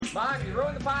Mom, you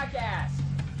ruined the podcast.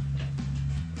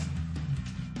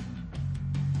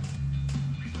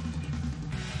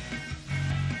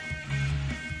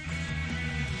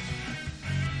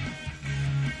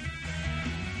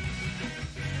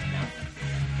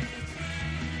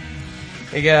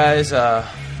 Hey guys,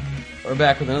 we're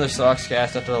back with another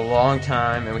Soxcast after a long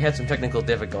time, and we had some technical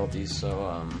difficulties,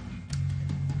 so,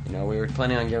 we were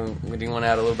planning on getting one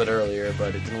out a little bit earlier,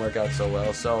 but it didn't work out so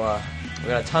well, so, we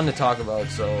got a ton to talk about,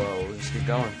 so, we'll just keep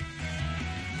going.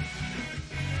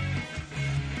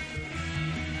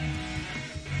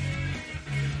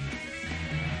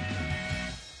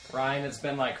 Ryan, it's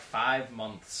been like 5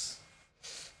 months.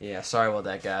 Yeah, sorry about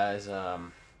that, guys.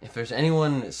 If there's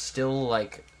anyone still,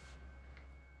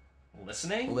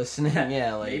 Listening,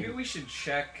 yeah, maybe we should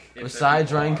check. If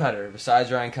besides Ryan Cutter,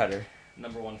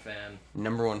 number one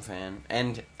fan,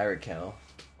 and Eric Kell.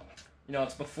 You know,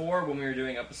 it's before when we were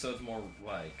doing episodes more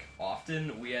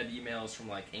often. We had emails from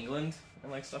England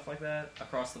and stuff like that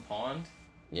across the pond.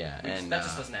 Yeah, and that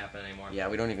just doesn't happen anymore. Yeah,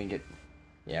 we don't even get.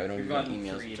 Yeah, we don't We've even get gotten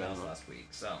emails. 3 emails last week,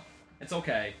 so it's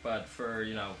okay. But for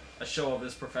a show of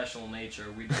this professional nature,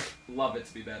 we'd love it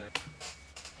to be better.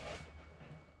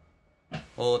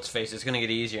 Well, let's face it, it's going to get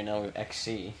easier now with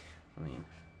XC.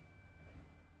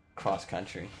 Cross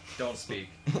country. Don't speak.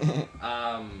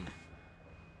 Alright,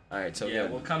 so yeah,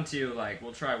 we'll come to you,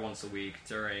 we'll try once a week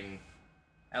during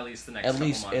at least the next couple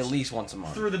months. At least once a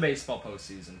month. Through the baseball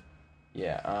postseason.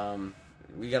 Yeah,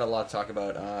 we got a lot to talk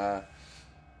about.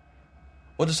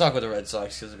 We'll just talk about the Red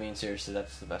Sox, because, seriously,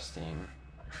 that's the best team.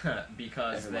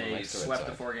 Because Everyone they likes the Red swept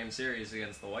a Sox. 4-game series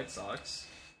against the White Sox.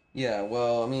 Yeah,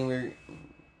 well,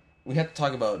 we have to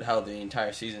talk about how the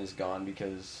entire season has gone,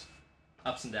 because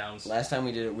Ups and downs. last time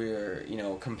we did it, we were,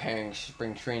 comparing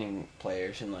spring training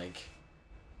players, and,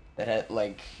 that had,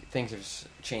 things have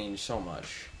changed so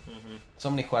much. Mm-hmm. So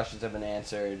many questions have been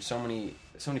answered. So many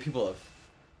people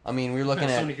have. We were looking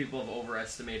at. So many people have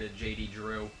overestimated J.D.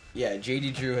 Drew. Yeah,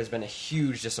 J.D. Drew has been a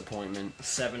huge disappointment.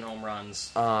 7 home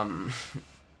runs.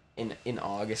 In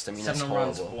August, 7 that's home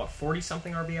horrible. runs.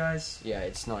 40-something RBIs? Yeah,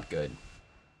 it's not good.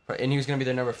 And he was going to be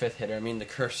their number 5 hitter. The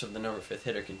curse of the number 5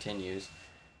 hitter continues.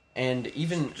 And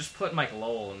even... Just put Mike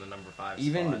Lowell in the number 5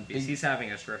 even spot, because he's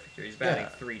having a terrific year. He's batting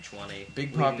 .320. Big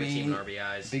leading Poppy, the team in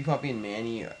RBIs. Big Poppy and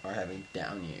Manny are having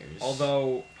down years.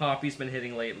 Although Poppy's been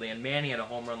hitting lately, and Manny had a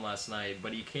home run last night,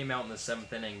 but he came out in the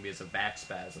 7th inning because of back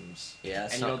spasms. Yeah,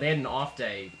 and they had an off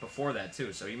day before that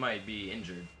too, so he might be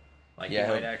injured. He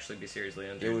might actually be seriously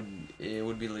injured. It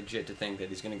would be legit to think that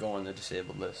he's going to go on the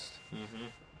disabled list.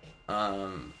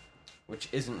 Mm-hmm. Which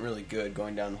isn't really good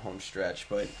going down the home stretch,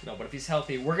 but... No, but if he's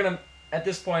healthy, at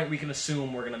this point, we can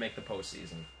assume we're going to make the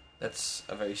postseason. That's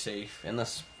a very safe,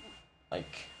 unless our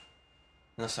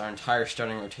entire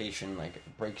starting rotation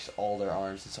breaks all their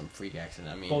arms in some freak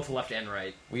accident. Both left and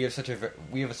right. We have such a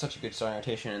good starting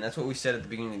rotation, and that's what we said at the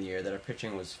beginning of the year, that our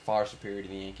pitching was far superior to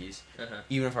the Yankees,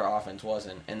 even if our offense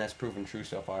wasn't, and that's proven true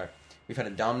so far. We've had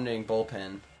a dominating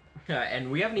bullpen. Yeah, and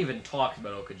we haven't even talked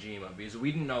about Okajima, because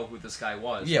we didn't know who this guy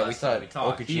was. Yeah, last time we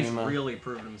talked. Okajima. He's really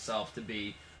proven himself to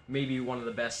be maybe one of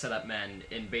the best setup men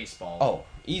in baseball. Oh,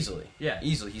 easily. Yeah.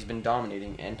 Easily. He's been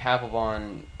dominating, and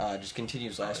Papelbon just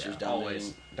continues last year's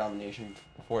domination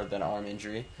before that arm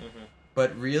injury. Mm-hmm.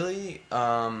 But really,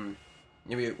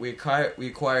 we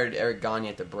acquired Eric Gagne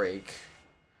at the break.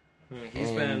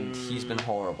 He's been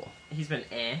horrible. He's been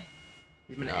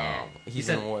He's been He's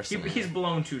been worse than He's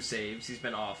blown 2 saves. He's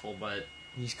been awful, but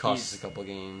he's cost us a couple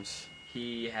games.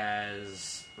 He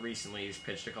has recently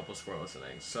pitched a couple scoreless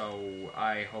innings, so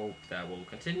I hope that will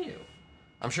continue.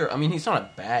 I'm sure. He's not a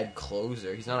bad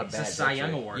closer. He's not a bad. He's a Cy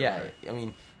Young Award. Yeah,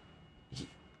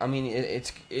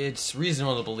 it's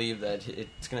reasonable to believe that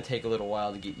it's going to take a little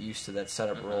while to get used to that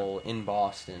setup role in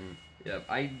Boston. Yeah,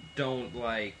 I don't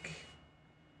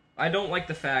like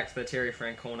the fact that Terry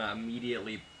Francona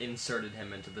immediately inserted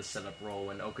him into the setup role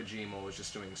when Okajima was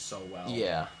just doing so well.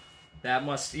 Yeah. That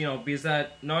must, because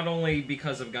that, not only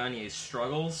because of Gagne's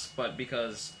struggles, but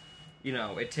because,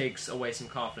 it takes away some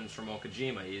confidence from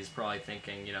Okajima. He's probably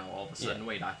thinking, all of a sudden,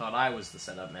 wait, I thought I was the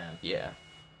setup man. Yeah.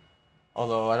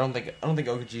 Although I don't think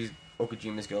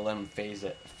Okajima's gonna let him phase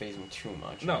him too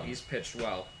much. No, he's pitched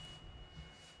well.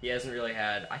 He hasn't really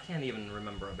had, I can't even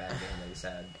remember a bad game that he's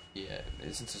had. Yeah,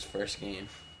 since his first game.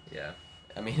 Yeah.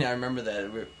 I remember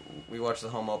that we watched the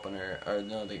home opener,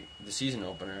 the season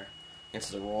opener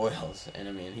against the Royals,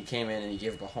 and he came in and he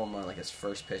gave up a home run his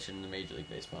first pitch in the Major League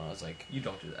Baseball. I was like, you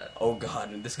don't do that. Oh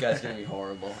God, this guy's gonna be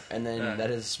horrible. And then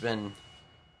that has been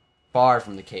far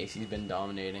from the case. He's been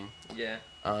dominating. Yeah.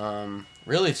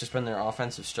 Really, it's just been their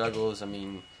offensive struggles.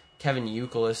 Kevin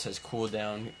Youkilis has cooled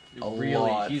down a Really,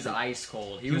 lot. he's ice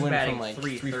cold. He He was went batting from like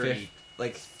 330.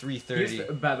 like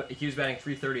 330. He was batting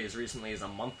 330 as recently as a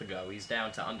month ago. He's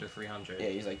down to under 300. Yeah,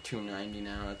 he's like 290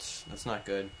 now. That's not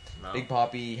good. No. Big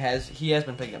Poppy has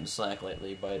been picking up the slack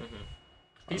lately, but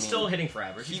He's still hitting for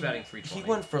average. He's batting 320. He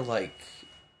went for like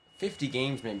 50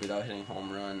 games maybe without hitting a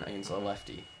home run against a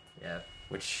lefty. Yeah.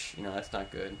 Which, that's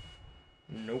not good.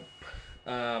 Nope.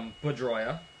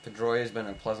 Pedroia. Pedroia has been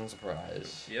a pleasant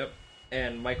surprise. Yep.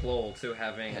 And Mike Lowell, too,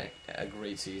 having a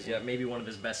great season. Yeah, maybe one of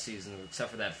his best seasons,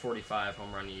 except for that 45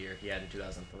 home run a year he had in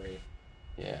 2003.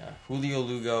 Yeah. Julio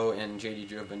Lugo and JD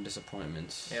Drew have been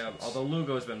disappointments. Yeah, although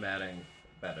Lugo's been batting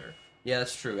better. Yeah,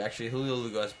 that's true. Actually, Julio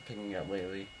Lugo has been picking up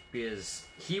lately. Because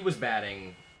he was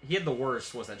batting... He had the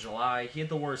worst, was that July? He had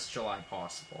the worst July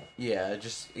possible. Yeah,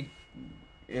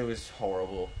 it was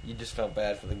horrible. You just felt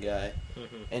bad for the guy.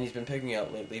 And he's been picking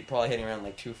up lately, probably hitting around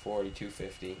like 240,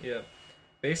 250. Yeah.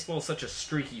 Baseball is such a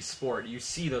streaky sport. You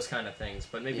see those kind of things,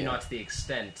 but maybe not to the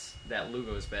extent that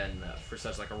Lugo's been for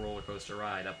such like a roller coaster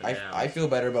ride up and down. I feel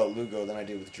better about Lugo than I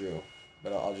did with Drew,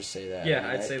 but I'll just say that. Yeah,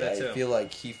 I'd say that too. I feel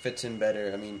like he fits in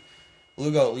better. I mean,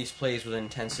 Lugo at least plays with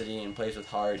intensity and plays with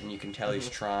heart, and you can tell he's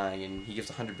trying, and he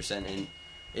gives 100%.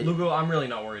 And Lugo, I'm really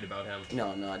not worried about him.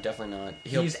 No, definitely not.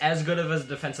 He's as good of a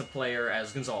defensive player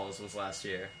as Gonzalez was last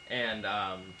year, and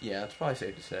yeah, that's probably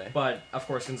safe to say. But of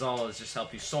course, Gonzalez just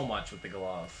helped you so much with the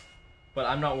glove. But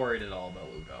I'm not worried at all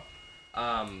about Lugo.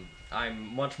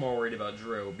 I'm much more worried about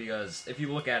Drew, because if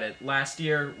you look at it, last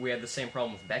year we had the same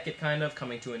problem with Beckett, kind of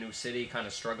coming to a new city, kind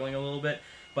of struggling a little bit.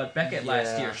 But Beckett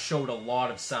last year showed a lot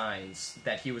of signs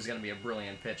that he was going to be a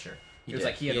brilliant pitcher. He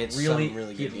had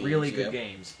really good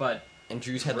games, but. And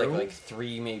Drew's had like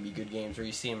 3 maybe good games where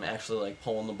you see him actually like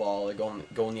pulling the ball or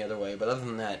going the other way. But other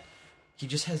than that, he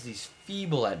just has these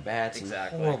feeble at bats and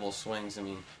horrible swings. I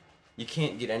mean, you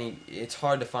can't get any. It's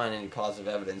hard to find any positive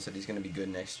evidence that he's going to be good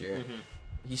next year.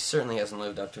 He certainly hasn't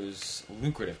lived up to his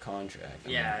lucrative contract.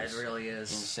 It really is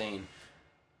insane.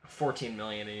 $14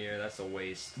 million a year, that's a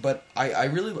waste. But I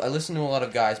listen to a lot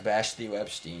of guys bash Theo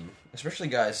Epstein, especially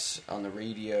guys on the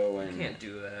radio and you can't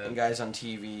do that. And guys on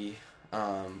TV.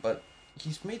 But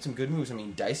he's made some good moves. I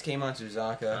mean, Dice came on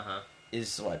Suzaka.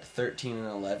 Is 13 and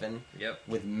 11. Yep.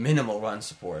 With minimal run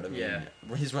support. I mean,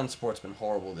 his run support's been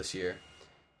horrible this year.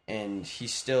 And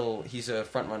he's a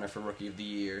front runner for Rookie of the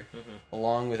Year,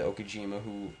 along with Okajima,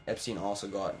 who Epstein also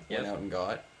went out and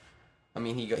got. I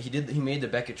mean, he made the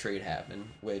Beckett trade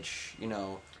happen, which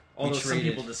although some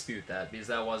people dispute that, because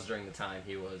that was during the time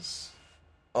he was.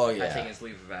 Taking his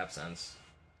leave of absence.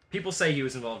 People say he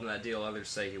was involved in that deal. Others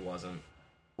say he wasn't.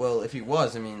 Well, if he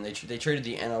was, I mean, they traded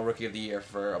the NL Rookie of the Year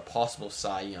for a possible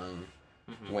Cy Young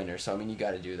winner. So I mean, you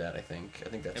got to do that. I think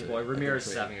that's. And boy, Ramirez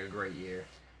is having a great year.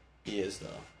 He is, though.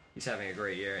 He's having a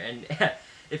great year, and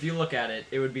if you look at it,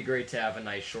 it would be great to have a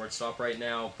nice shortstop right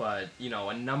now. But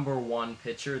a number one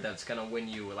pitcher that's going to win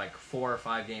you like 4 or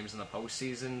 5 games in the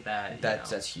postseason.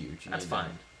 That's huge. That's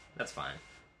fine. That's fine.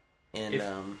 And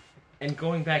And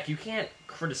going back, you can't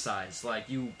criticize.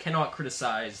 You cannot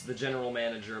criticize the general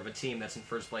manager of a team that's in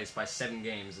first place by 7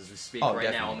 games as we speak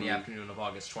now on the afternoon of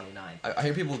August 29th. I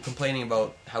hear people complaining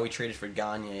about how he traded for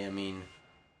Gagne. I mean,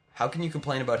 how can you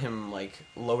complain about him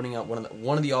loading up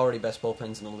one of the already best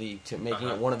bullpens in the league to making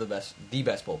it one of the best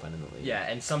bullpen in the league? Yeah,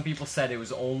 and some people said it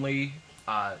was only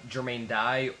Jermaine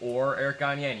Dye or Eric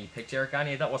Gagne, and he picked Eric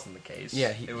Gagne. That wasn't the case.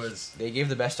 Yeah, they gave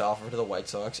the best offer to the White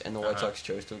Sox, and the White Sox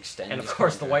chose to extend. And of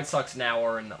course, the White Sox now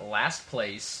are in last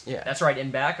place. Yeah, that's right,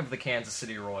 in back of the Kansas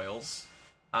City Royals.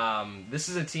 This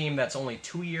is a team that's only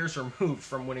 2 years removed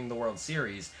from winning the World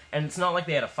Series, and it's not like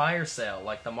they had a fire sale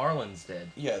like the Marlins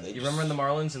did. Yeah, you remember the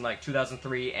Marlins in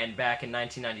 2003 and back in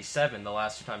 1997, the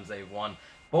last 2 times they've won.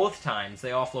 Both times they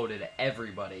offloaded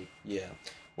everybody. Yeah,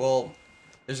 well,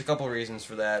 there's a couple reasons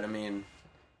for that. I mean,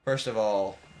 first of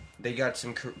all, they got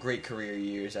some great career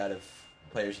years out of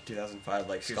players in 2005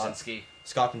 like Scott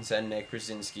Podsednik,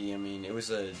 Krasinski. I mean, it was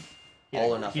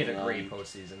all or nothing. He had a great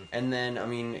postseason. And then, I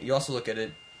mean, you also look at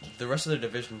it, the rest of the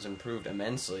divisions improved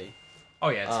immensely. Oh,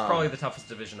 yeah, it's probably the toughest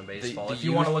division of baseball. If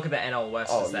you want to look at the NL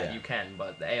West, you can,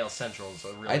 but the AL Central is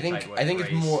a really tight race. I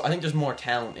think there's more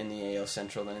talent in the AL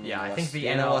Central than in the NL West. I think the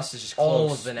NL West is just close.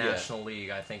 All of the National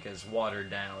League, I think, is watered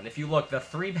down. If you look, the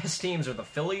 3 best teams are the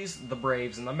Phillies, the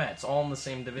Braves, and the Mets, all in the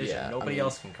same division. Yeah, Nobody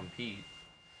else can compete.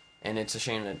 And it's a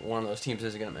shame that one of those teams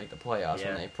isn't going to make the playoffs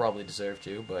when they probably deserve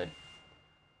to, but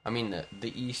I mean,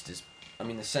 the East is... I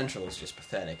mean, the Central is just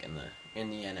pathetic in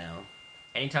the NL.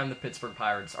 Anytime the Pittsburgh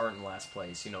Pirates aren't in last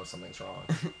place, you know something's wrong.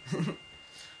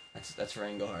 That's for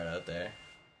Engelhardt out there.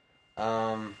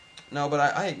 No, but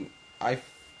I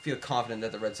feel confident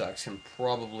that the Red Sox can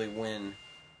probably win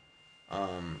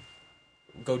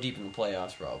go deep in the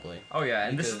playoffs probably. Oh yeah,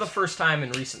 and this is Because- the first time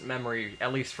in recent memory,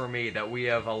 at least for me, that we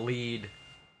have a lead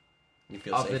You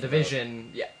feel of safe the about-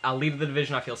 division. Yeah, a lead of the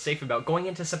division I feel safe about going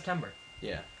into September.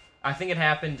 Yeah. I think it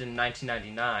happened in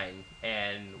 1999,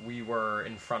 and we were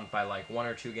in front by like 1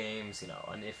 or 2 games,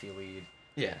 an iffy lead.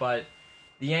 Yeah. But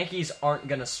the Yankees aren't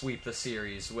going to sweep the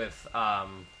series with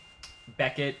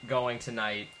Beckett going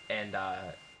tonight and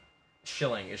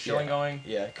Schilling. Is Schilling going?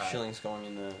 Yeah, Schilling's going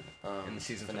in In the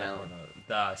season finale. finale,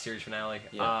 the series finale.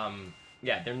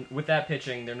 Yeah. They're, with that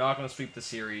pitching, they're not going to sweep the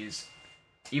series.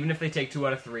 Even if they take 2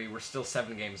 out of 3, we're still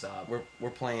 7 games up. We're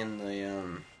playing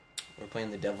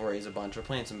the Devil Rays a bunch. We're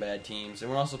playing some bad teams, and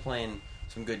we're also playing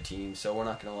some good teams. So we're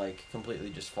not gonna completely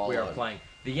just fall. We are out. playing.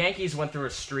 The Yankees went through a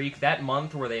streak that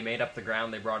month where they made up the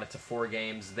ground. They brought it to 4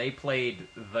 games. They played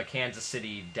the Kansas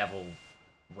City Devil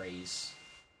Rays.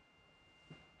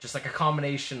 Just like a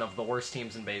combination of the worst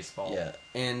teams in baseball. Yeah,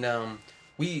 and a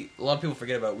lot of people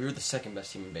forget about we were the second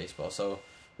best team in baseball. So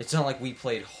it's not like we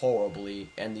played horribly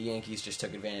and the Yankees just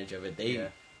took advantage of it.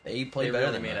 They played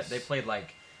better than us. They played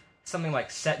something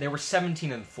like they were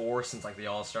 17-4 since the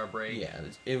All-Star break. Yeah,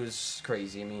 it was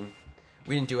crazy. I mean,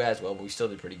 we didn't do as well, but we still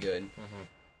did pretty good.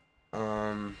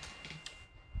 Mm-hmm.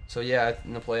 So yeah,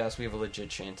 in the playoffs, we have a legit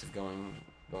chance of going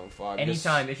far.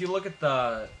 Anytime, if you look at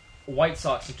the White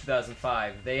Sox in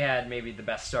 2005, they had maybe the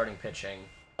best starting pitching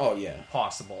Oh yeah.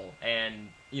 possible, and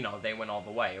they went all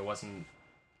the way. It wasn't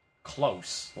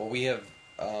close. Well, we have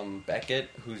Beckett,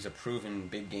 who's a proven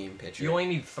big game pitcher. You only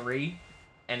need 3,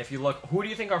 and if you look, who do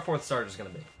you think our 4th starter is going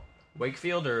to be?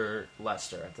 Wakefield or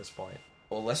Lester at this point?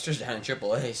 Well, Lester's down in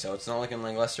AAA, so it's not looking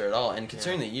like Lester at all. And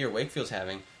considering the year Wakefield's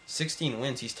having 16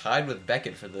 wins, he's tied with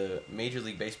Beckett for the Major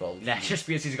League Baseball lead. That's just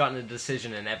because he's gotten a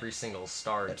decision in every single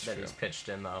start That's that true. he's pitched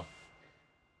in, though.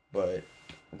 But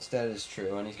that is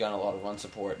true, and he's gotten a lot of run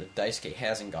support that Daisuke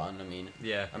hasn't gotten. I mean,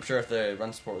 Yeah. I'm sure if the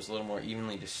run support was a little more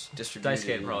evenly distributed...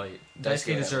 Daisuke would have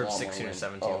deserved a lot 16 more or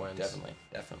 17 wins.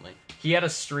 Definitely. He had a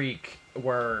streak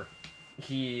where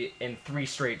he, in 3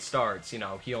 straight starts,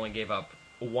 he only gave up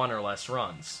 1 or less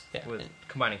runs, with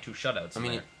combining 2 shutouts. I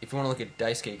mean, if you want to look at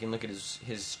Daisuke, you can look at his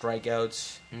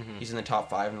strikeouts. Mm-hmm. He's in the top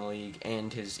 5 in the league,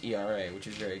 and his ERA, which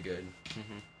is very good.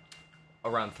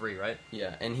 around 3, right?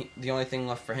 Yeah, and the only thing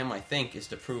left for him, I think, is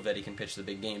to prove that he can pitch the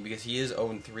big game, because he is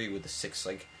 0-3 with a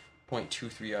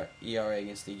 6.23 ERA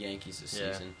against the Yankees this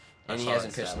season, and he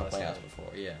hasn't pitched in the playoffs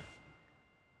before. Yeah.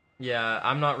 Yeah,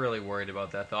 I'm not really worried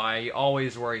about that, though. I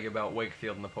always worry about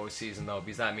Wakefield in the postseason, though,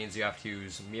 because that means you have to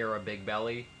use Mira Big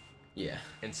Belly Yeah.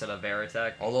 instead of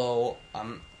Veritek. Although,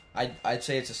 I'd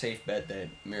say it's a safe bet that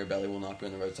Mirabelli will not be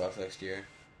on the Red Sox next year,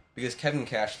 because Kevin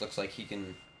Cash looks like he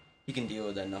can deal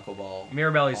with that knuckleball.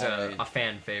 Mirabelli's all right. a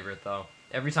fan favorite, though.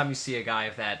 Every time you see a guy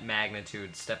of that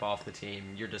magnitude step off the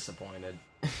team, you're disappointed.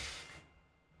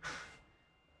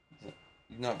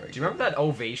 He's not very. Do you remember that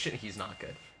ovation? He's not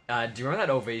good. Do you remember that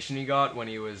ovation he got when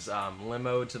he was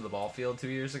limoed to the ball field 2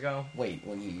 years ago? Wait,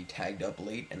 when he tagged up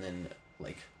late and then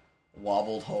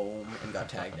wobbled home and got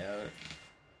tagged out?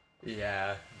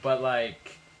 Yeah, but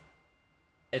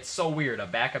it's so weird. A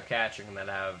backup catcher can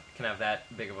have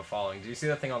that big of a following. Do you see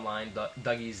that thing online,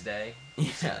 Dougie's Day?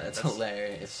 Yeah, that's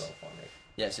hilarious. It's so funny.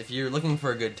 Yes, if you're looking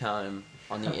for a good time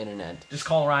on the internet. Just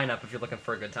call Ryan up if you're looking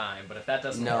for a good time. But if that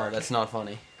doesn't No, work, that's not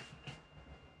funny.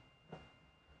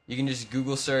 You can just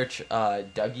Google search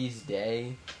Dougie's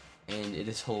Day, and it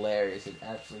is hilarious. It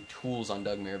actually tools on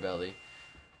Doug Mirabelli.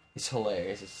 It's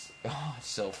hilarious. It's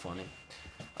so funny.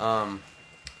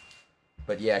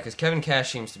 But yeah, because Kevin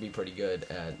Cash seems to be pretty good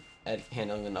at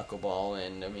handling the knuckleball,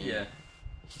 and I mean,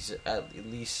 he's at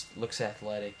least looks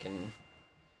athletic, and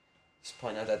he's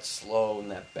probably not that slow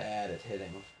and that bad at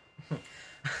hitting.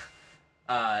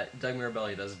 Doug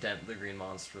Mirabelli does dent the Green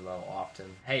Monster, though, often.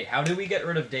 Hey, how did we get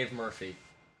rid of Dave Murphy?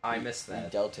 I missed We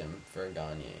that. dealt him for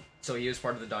Gagne. So he was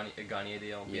part of the Gagne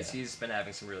deal? Because Yeah. he's been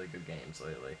having some really good games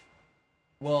lately.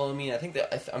 Well, I mean, I think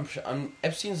that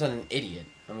Epstein's not an idiot.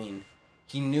 I mean,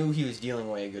 he knew he was dealing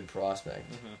away a good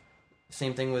prospect. Mm-hmm.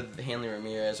 Same thing with Hanley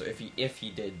Ramirez, if he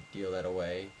did deal that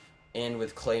away, and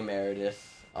with Clay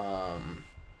Meredith. I'm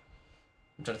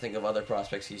trying to think of other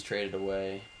prospects he's traded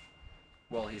away.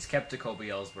 Well, he's kept Jacoby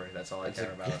Ellsbury. That's all I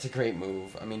care about. That's a great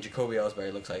move. I mean, Jacoby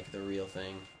Ellsbury looks like the real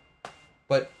thing.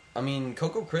 But I mean,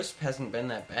 Coco Crisp hasn't been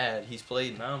that bad. He's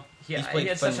played. No, He's played he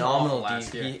had such an phenomenal awful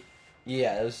last year.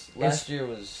 Last year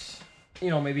was.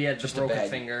 Maybe he had Just the a broken bad-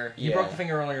 finger. He yeah. broke the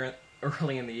finger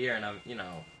early in the year, and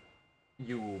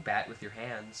you bat with your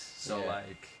hands. So Yeah.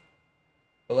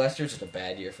 But last year was just a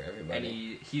bad year for everybody.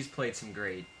 and he's played some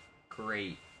great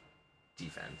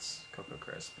defense. Coco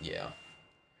Crisp. Yeah.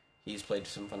 He's played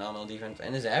some phenomenal defense,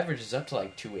 and his average is up to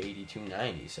like 280,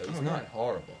 290, so he's not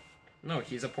horrible. No,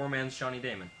 he's a poor man's Johnny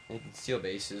Damon. He can steal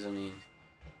bases. I mean,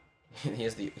 he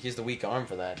has the weak arm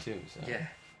for that too. So. Yeah.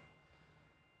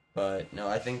 But no,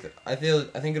 I think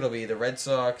it'll be the Red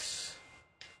Sox,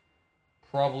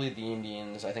 probably the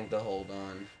Indians. I think they'll hold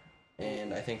on,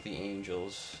 and I think the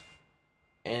Angels,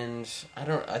 and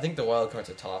I think the wild card's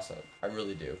a toss up. I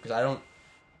really do, because I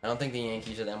don't think the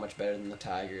Yankees are that much better than the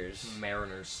Tigers.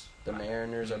 Mariners. The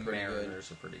Mariners are pretty good.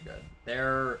 Mariners are pretty good.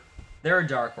 They're a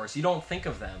dark horse. You don't think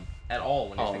of them at all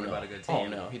when you think about a good team. Oh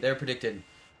no, they're predicted.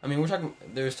 I mean, we're talking.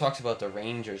 There's talks about the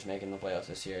Rangers making the playoffs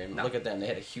this year, and look at them. They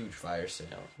had a huge fire sale.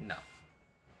 No,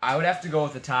 I would have to go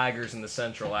with the Tigers in the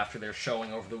Central after their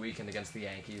showing over the weekend against the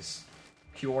Yankees.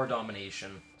 Pure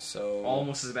domination. So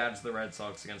almost as bad as the Red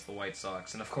Sox against the White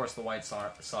Sox, and of course the White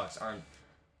Sox aren't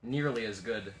nearly as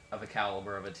good of a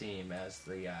caliber of a team as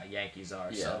the Yankees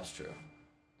are. Yeah, that's true.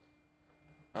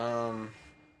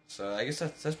 So I guess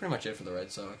that's pretty much it for the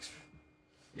Red Sox.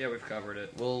 Yeah, we've covered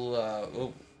it.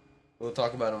 We'll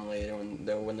talk about them later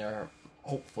when they're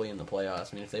hopefully in the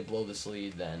playoffs. I mean, if they blow this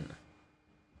lead, then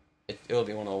it'll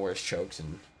be one of the worst chokes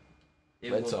in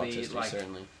Red Sox history,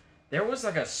 certainly. There was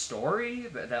like a story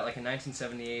that like in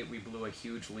 1978 we blew a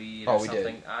huge lead or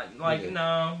something. Did.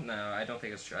 No, I don't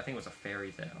think it's true. I think it was a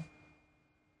fairy tale.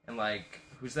 And like,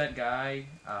 who's that guy?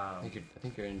 I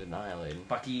think you're in denial, Aiden.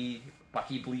 Bucky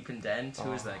Bleepin' Dent.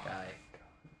 Who is that guy?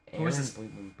 Who is this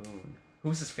Bleepin' Boone?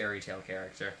 Who's this fairy tale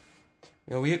character?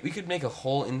 You know, we could make a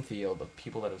whole infield of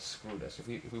people that have screwed us. If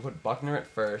we put Buckner at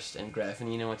first and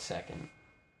Graffinino at second,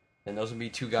 then those would be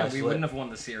two guys. We wouldn't have won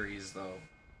the series though.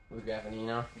 With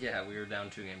Graffinino? Yeah, we were down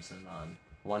 2 games to none.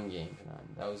 1 game to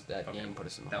none. That game put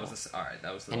us in the hole.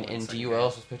 That was the and D.U.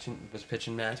 Ellis was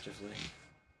pitching masterfully.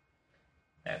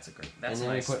 That's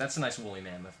nice. That's a nice woolly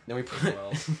mammoth. Then we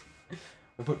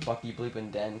put Bucky Bleepin'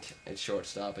 Dent at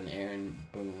shortstop and Aaron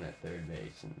Boone at third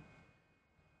base, and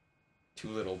 2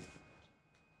 little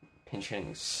pinch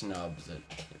hitting snubs that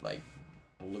like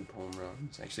loop home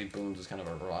runs. Actually, Boone's was kind of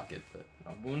a rocket, but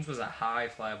Boone's was a high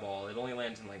fly ball. It only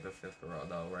landed in like the 5th row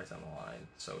though, right on the line.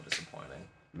 So disappointing.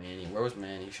 Manny, where was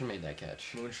Manny? You should have made that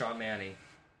catch. Moonshot Manny.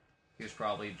 He was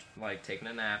probably like taking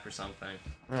a nap or something.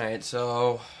 All right,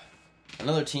 so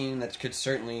another team that could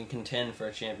certainly contend for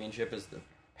a championship is the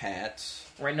Pats.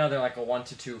 Right now, they're like a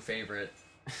 1-2 favorite.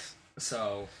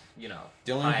 So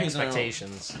high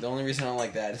expectations. The only reason I don't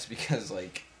like that is because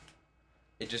like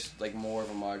it's just like more of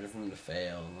a margin for them to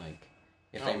fail, and like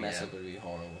if they mess up, it would be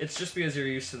horrible. It's just because you're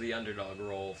used to the underdog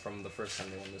role from the first time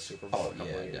they won the Super Bowl a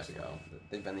couple of years ago.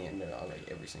 They've been the underdog like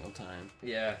every single time.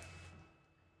 Yeah.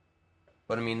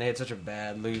 But I mean, they had such a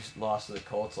bad loss to the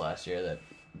Colts last year that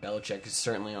Belichick is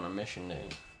certainly on a mission to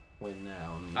win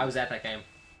now. I mean, I was at that game.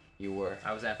 You were.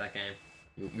 I was at that game.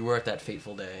 You were at that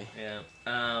fateful day. Yeah.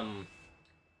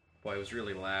 Boy, it was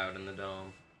really loud in the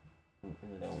dome.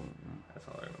 That's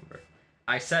all I remember.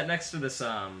 I sat next to this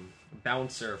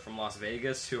bouncer from Las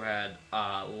Vegas who had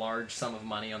a large sum of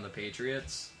money on the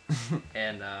Patriots,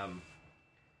 and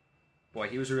boy,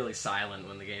 he was really silent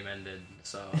when the game ended.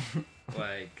 So,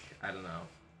 like, I don't know.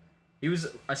 He was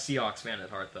a Seahawks fan at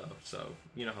heart, though, so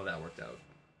you know how that worked out.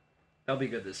 They'll be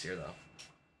good this year, though.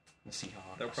 The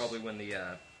Seahawks. They'll probably win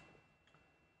the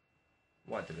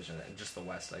what division? Just the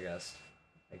West, I guess.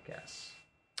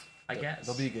 I guess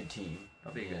they'll be a good team.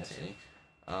 They'll be a good team.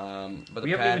 But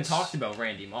we haven't even talked about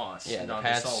Randy Moss and Dante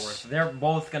Stallworth. They're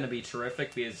both going to be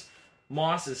terrific because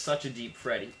Moss is such a deep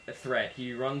threat.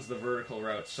 He runs the vertical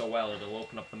route so well it'll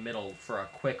open up the middle for a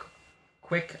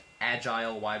quick,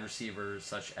 agile wide receiver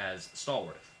such as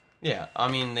Stallworth. Yeah, I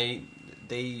mean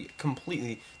they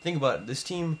completely think about it. This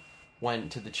team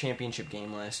went to the championship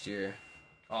game last year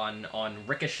on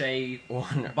Ricochet,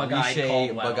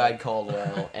 Bug-Eyed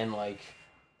Caldwell, and like.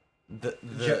 The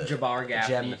Jabbar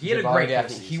Gaffney. He had a great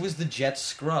postseason. He was the Jets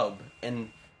scrub,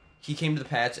 and he came to the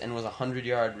Pats and was a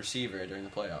 100-yard receiver during the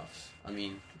playoffs. I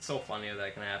mean, it's so funny how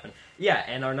that can happen. Yeah,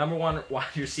 and our number 1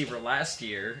 wide receiver last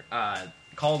year,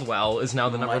 Caldwell, is now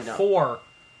the number 4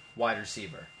 wide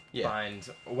receiver behind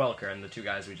Welker and the 2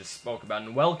 guys we just spoke about.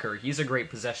 And Welker, he's a great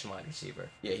possession wide receiver.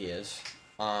 Yeah, he is.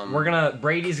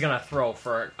 Brady's gonna throw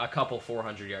for a couple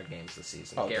 400-yard games this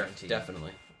season, guaranteed.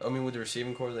 Definitely. I mean, with the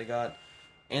receiving core they got.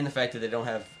 And the fact that they don't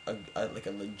have a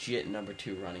legit number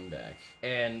 2 running back,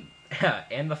 and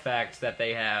the fact that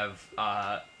they have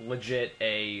legit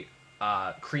a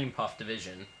cream puff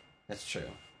division. That's true.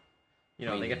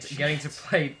 Getting to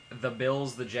play the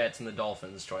Bills, the Jets, and the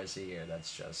Dolphins twice a year.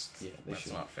 That's just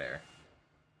that's not fair.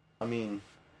 I mean,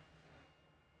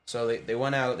 so they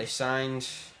went out. They signed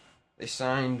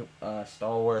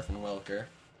Stallworth and Welker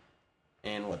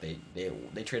And what they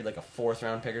traded like a 4th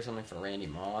round pick or something for Randy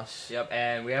Moss. Yep,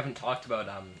 and we haven't talked about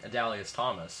Adalius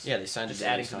Thomas. Yeah, they signed just Adalius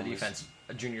adding to Thomas. the defense.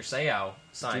 Junior Seau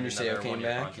signed Junior another Seau came 1-year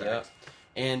back. contract. Yep.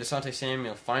 And Asante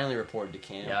Samuel finally reported to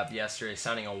camp. Yep, yesterday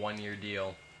signing a 1-year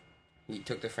deal. He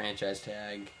took the franchise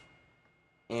tag,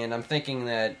 and I'm thinking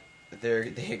that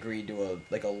they agreed to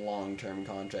a long-term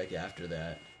contract after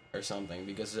that or something,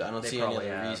 because I don't see any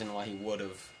other reason why he would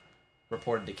have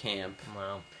reported to camp.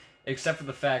 Well, except for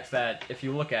the fact that if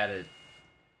you look at it,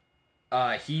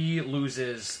 he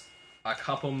loses a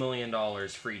couple $1 million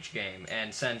for each game,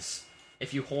 and since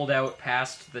if you hold out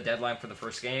past the deadline for the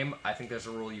first game, I think there's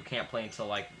a rule you can't play until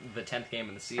like the 10th game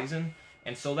of the season,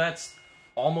 and so that's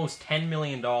almost $10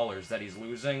 million that he's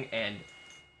losing, and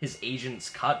his agent's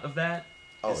cut of that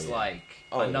is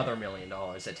another $1 million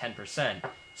at 10%.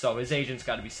 So his agent's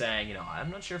got to be saying,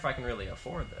 I'm not sure if I can really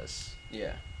afford this.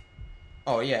 Yeah.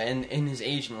 Oh yeah, and his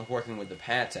agent was working with the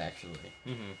Pats actually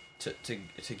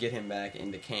to get him back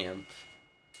into camp.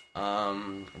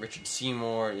 Richard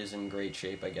Seymour is in great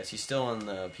shape, I guess. He's still on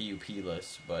the PUP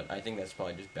list, but I think that's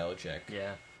probably just Belichick.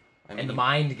 Yeah. I mean, and the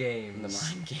mind games.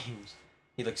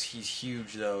 He's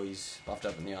huge though. He's buffed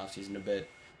up in the offseason a bit.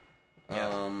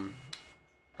 Yeah.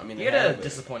 He had a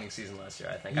disappointing season last year,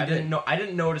 I think. I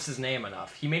didn't notice his name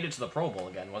enough. He made it to the Pro Bowl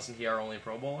again. Wasn't he our only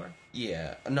Pro Bowler?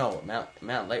 Yeah. No,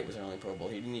 Matt Light was our only Pro Bowl.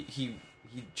 He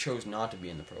chose not to be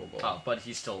in the Pro Bowl. Oh, but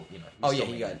he still,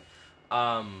 he got it.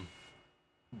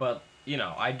 But,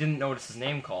 I didn't notice his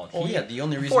name called. The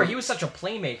only reason... Before, he was such a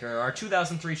playmaker. Our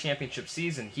 2003 championship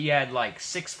season, he had,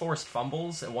 6 forced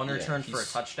fumbles and 1 return for a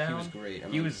touchdown. He was great.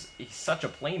 He's such a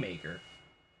playmaker.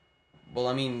 Well,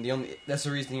 that's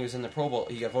the reason he was in the Pro Bowl.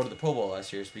 He got voted the Pro Bowl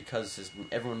last year is because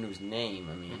everyone knew his name.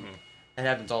 It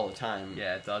happens all the time.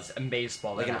 Yeah, it does. In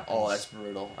baseball, that's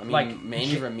brutal.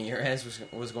 Manny Ramirez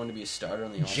was going to be a starter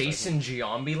in the All-Star Jason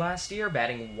Giambi last year,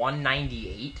 batting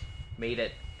 198, made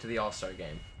it to the All-Star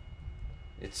game.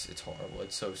 It's horrible.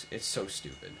 It's so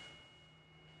stupid.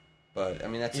 But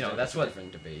that's that's a what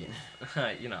different debate.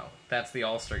 That's the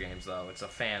All-Star games though. It's a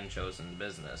fan-chosen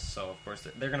business, so of course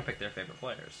they're going to pick their favorite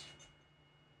players.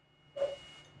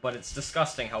 But it's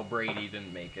disgusting how Brady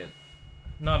didn't make it.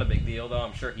 Not a big deal though.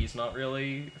 I'm sure he's not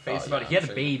really phased about it. He had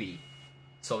a baby,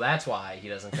 so that's why he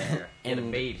doesn't care. He had a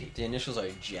baby. The initials are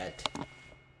Jet.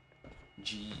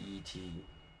 G-E-T.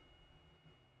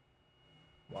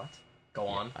 What? Go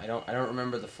on. I don't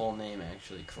remember the full name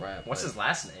actually. Crap. What's his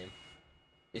last name?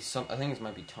 I think it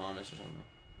might be Thomas or something.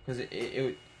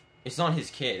 Because it's not his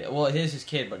kid. Well, it is his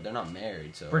kid, but they're not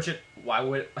married. So Bridget, why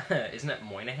would? Isn't it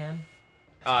Moynihan?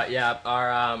 Yeah,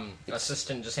 our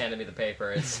assistant just handed me the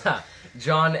paper. It's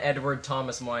John Edward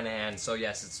Thomas Moynihan. So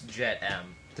yes, it's Jet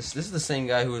M. This is the same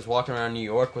guy who was walking around New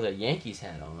York with a Yankees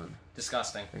hat on.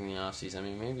 Disgusting. During the offseason.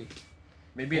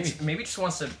 Maybe he just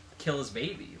wants to kill his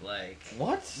baby.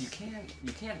 What? You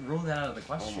can't rule that out of the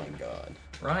question. Oh my god,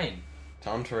 Ryan.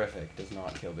 Tom Terrific does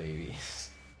not kill babies.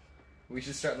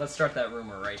 Let's start that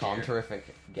rumor right here. Tom here.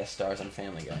 Terrific guest stars on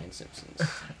Family Guy and Simpsons.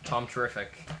 Tom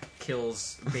Terrific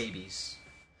kills babies.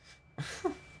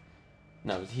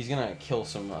 No, he's gonna kill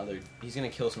some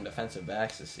defensive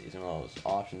backs this season. All those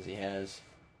options he has.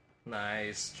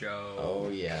 Nice, Joe. Oh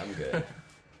yeah, I'm good.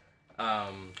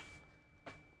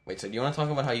 Wait, so do you want to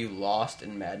talk about how you lost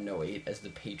in Madden 08 as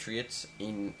the Patriots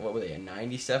in, what were they, a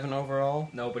 97 overall?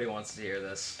 Nobody wants to hear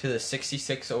this. To the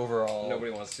 66 overall.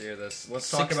 Nobody wants to hear this. Let's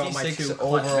talk about my 2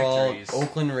 overall victories.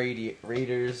 Oakland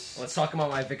Raiders. Let's talk about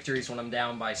my victories when I'm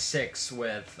down by 6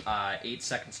 with 8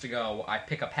 seconds to go. I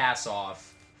pick a pass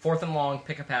off. 4th and long,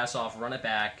 pick a pass off, run it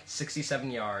back, 67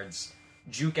 yards,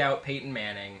 juke out Peyton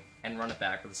Manning, and run it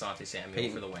back with Asante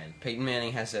Samuel for the win. Peyton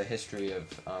Manning has a history of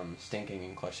stinking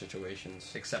in clutch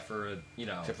situations. Except for last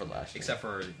year. Except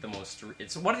for the most...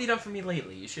 what have you done for me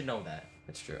lately? You should know that.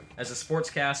 It's true. As a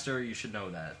sportscaster, you should know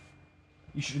that.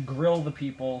 You should grill the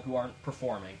people who aren't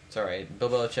performing. It's alright. Bill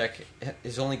Belichick,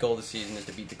 his only goal this season is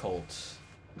to beat the Colts.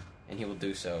 And he will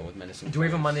do so with menacing. Do we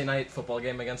have a Monday night football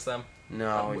game against them?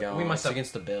 No, we don't. We must have...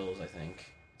 against the Bills, I think.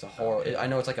 It's a horrible... I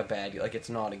know it's like a bad... it's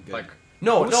not a good...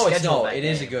 No, it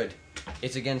is a good.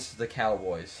 It's against the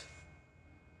Cowboys.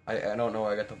 I don't know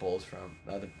where I got the Bulls from,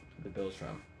 the Bills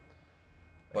from,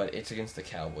 but it's against the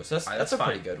Cowboys. So that's a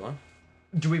pretty good one.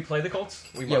 Do we play the Colts?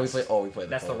 We play. We play the Colts.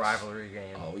 That's the rivalry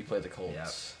game. Oh, we play the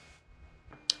Colts.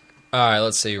 Yep. All right,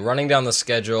 let's see. Running down the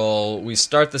schedule, we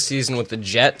start the season with the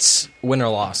Jets. Win or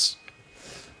loss?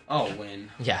 Oh,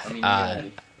 win. Yeah.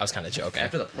 I was kind of joking.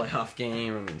 After the playoff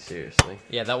game, seriously.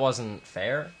 Yeah, that wasn't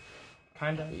fair.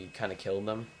 We kind of killed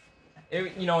them.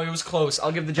 It was close.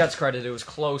 I'll give the Jets credit. It was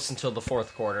close until the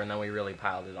 4th quarter, and then we really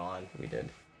piled it on. We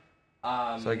did.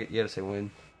 So you got to say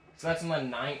win. So that's on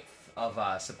the 9th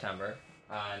of September.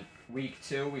 Week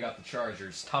 2, we got the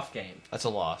Chargers. Tough game. That's a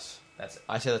loss.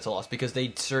 I say that's a loss because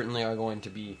they certainly are going to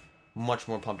be much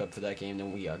more pumped up for that game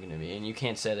than we are going to be, and you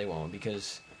can't say they won't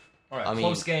because. All right,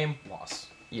 close game, loss.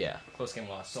 Yeah, close game,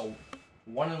 loss. So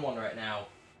 1-1 right now.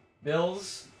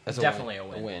 Bills, that's definitely a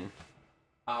win.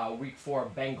 Week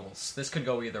 4, Bengals. This could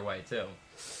go either way too.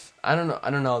 I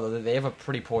don't know though. They have a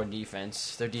pretty poor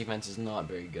defense. Their defense is not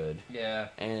very good. Yeah.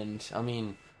 And I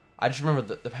mean, I just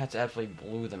remember the Pats absolutely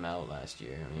blew them out last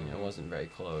year. I mean, it wasn't very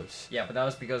close. Yeah, but that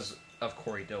was because of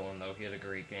Corey Dillon though. He had a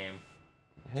great game.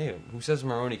 Hey, who says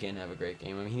Maroney can't have a great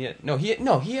game? I mean, he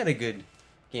had a good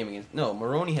game against. No,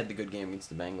 Maroney had the good game against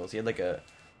the Bengals. He had like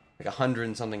 100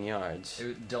 and something yards.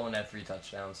 Dillon had 3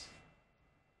 touchdowns.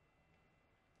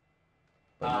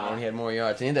 But Maroney had more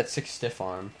yards. And he had that 6 stiff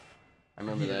arm. I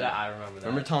remember that. I remember that.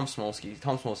 Remember Tom Smolsky?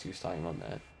 Tom Smolsky was talking about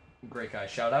that. Great guy.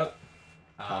 Shout out.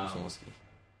 Tom Smolsky.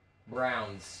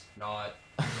 Browns, not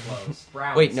close.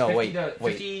 Browns. Wait.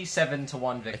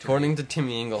 57-1 victory. According to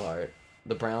Timmy Englehart,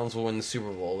 the Browns will win the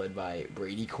Super Bowl led by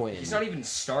Brady Quinn. He's not even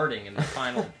starting in the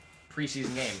final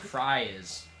preseason game. Fry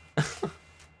is.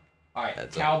 All right,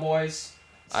 That's Cowboys.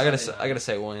 I gotta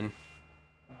say win.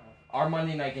 Our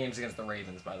Monday night game's against the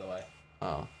Ravens, by the way.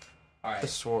 Oh. All right. I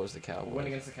swore it was the Cowboys. Win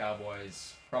against the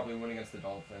Cowboys. Probably win against the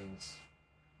Dolphins.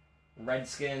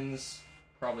 Redskins.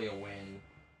 Probably a win.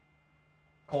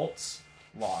 Colts.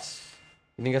 Loss.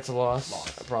 You think that's a loss?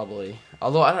 Loss. Probably.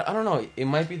 Although, I don't know. It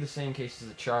might be the same case as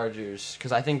the Chargers.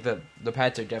 Because I think the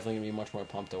Pats are definitely going to be much more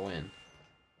pumped to win.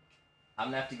 I'm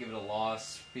going to have to give it a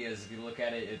loss. Because if you look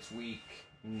at it, it's week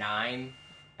 9.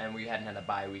 And we hadn't had a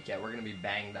bye week yet. We're going to be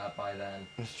banged up by then.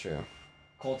 That's true.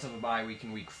 Colts have a bye week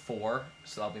in week 4.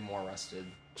 So they'll be more rested.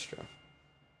 That's true.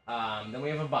 Then we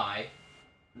have a bye.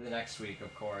 The next week,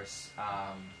 of course.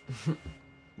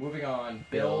 Moving on.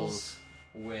 Bills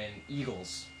win.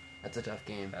 Eagles. That's a tough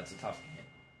game. That's a tough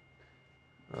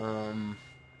game.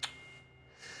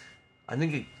 I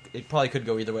think it probably could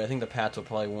go either way. I think the Pats will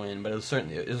probably win, but it'll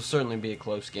certainly be a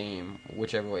close game,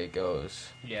 whichever way it goes.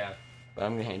 Yeah. But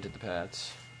I'm gonna hand it to the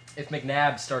Pats. If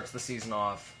McNabb starts the season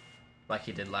off like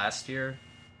he did last year,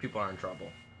 people are in trouble.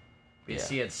 Because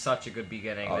he had such a good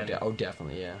beginning. Oh,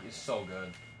 definitely, yeah. He's so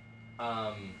good.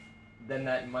 Then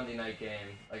that Monday night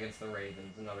game against the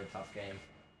Ravens, another tough game.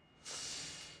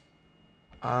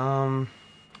 Probably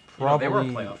they were a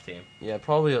playoff team. Yeah,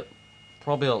 probably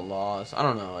a loss. I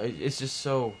don't know. It's just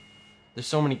so there's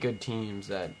so many good teams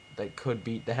that could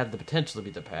beat. That have the potential to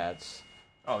beat the Pats.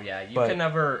 Oh yeah, can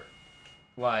never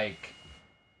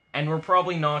and we're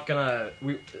probably not gonna.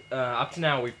 Up to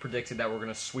now, we've predicted that we're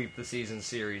gonna sweep the season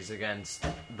series against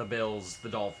the Bills, the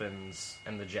Dolphins,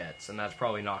 and the Jets, and that's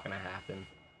probably not gonna happen.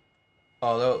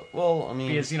 Although, well, I mean,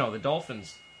 because the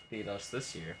Dolphins beat us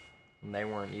this year, and they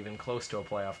weren't even close to a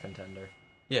playoff contender.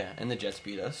 Yeah, and the Jets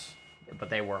beat us, but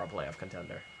they were a playoff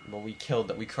contender. But we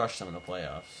crushed them in the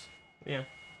playoffs. Yeah,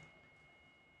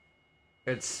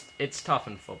 it's tough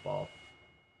in football.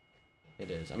 It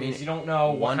is. I mean, you don't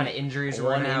know what kind of injuries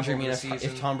we're going to have over the season.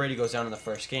 If Tom Brady goes down in the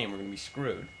first game, we're going to be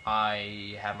screwed.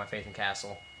 I have my faith in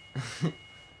Castle.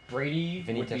 Brady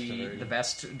would be the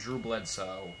best Drew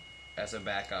Bledsoe as a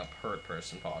backup hurt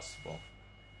person possible.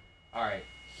 All right,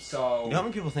 so you know how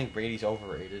many people think Brady's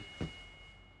overrated?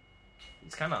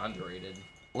 He's kind of underrated.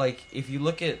 Like if you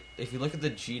look at the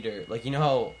Jeter, like you know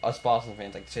how us Boston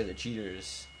fans like to say that Jeter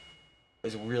is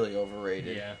really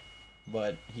overrated. Yeah.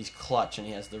 But he's clutch and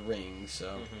he has the ring,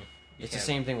 so it's the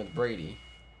same thing with Brady.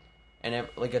 And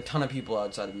a ton of people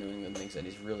outside of New England thinks that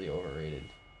he's really overrated.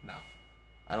 No,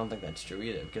 I don't think that's true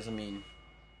either. Because I mean,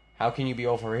 how can you be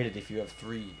overrated if you have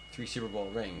three Super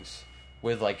Bowl rings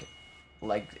with like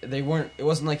they weren't? It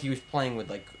wasn't like he was playing with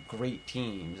like great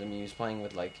teams. I mean, he was playing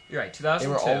with like you're right. 2002,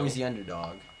 they were always the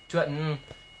underdog.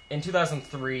 In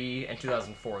 2003 and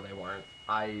 2004, they weren't.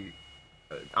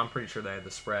 I'm pretty sure they had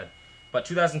the spread. But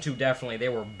 2002, definitely, they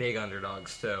were big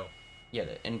underdogs, too. Yeah,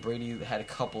 and Brady had a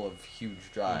couple of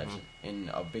huge drives in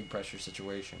a big pressure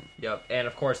situation. Yep, and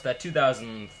of course, that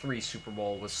 2003 Super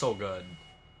Bowl was so good.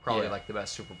 Probably, the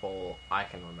best Super Bowl I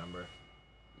can remember.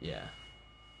 Yeah.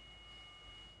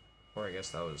 Or I guess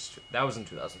that was in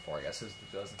 2004, I guess. It was the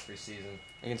 2003 season.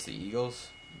 Against the Eagles?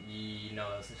 No,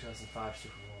 that was the 2005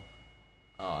 Super Bowl.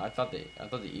 Oh, I thought the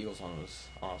Eagles one was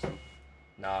awesome.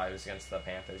 No, it was against the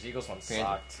Panthers. Eagles one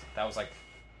sucked. That was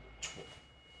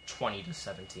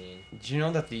 20-17. Did you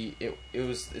know that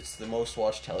it's the most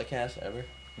watched telecast ever?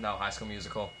 No, High School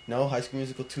Musical. No, High School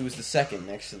Musical 2 is the second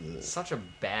next to the... Such a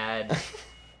bad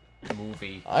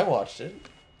movie. I watched it.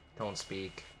 Don't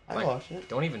speak. I watched it.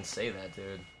 Don't even say that,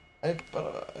 dude.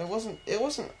 But it wasn't. It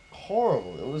wasn't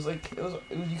horrible. It was like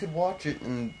you could watch it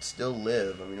and still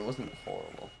live. I mean, it wasn't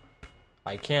horrible.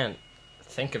 I can't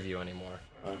think of you anymore.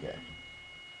 Okay.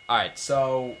 Alright,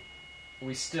 so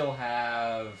we still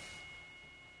have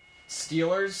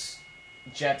Steelers,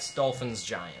 Jets, Dolphins,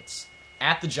 Giants.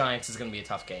 At the Giants is going to be a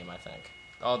tough game, I think.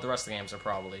 Oh, the rest of the games are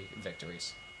probably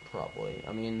victories. Probably.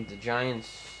 I mean, the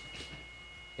Giants,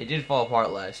 they did fall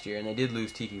apart last year, and they did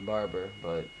lose Tiki Barber,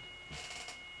 but...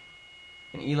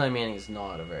 And Eli Manning is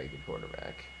not a very good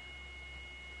quarterback.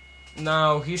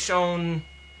 No, he's shown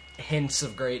hints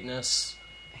of greatness.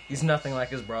 He's nothing like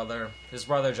his brother. His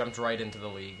brother jumped right into the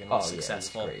league and was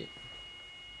successful. Yeah, he's great.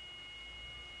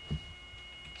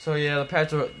 So yeah, the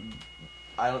Pats are.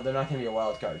 They're not going to be a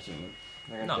wild card team.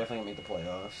 They're definitely going to make the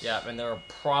playoffs. Yeah, and there are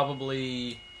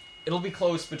probably. It'll be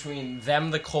close between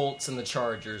them, the Colts, and the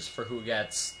Chargers for who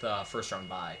gets the first round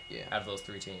bye. Yeah. Out of those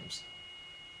three teams.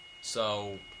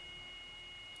 So.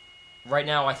 Right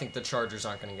now, I think the Chargers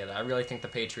aren't going to get it. I really think the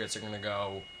Patriots are going to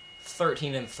go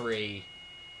 13-3.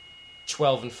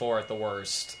 12-4 at the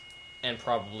worst, and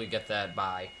probably get that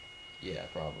bye. Yeah,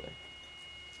 probably.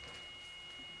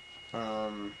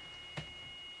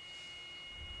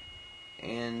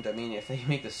 And I mean, if they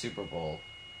make the Super Bowl,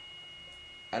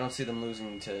 I don't see them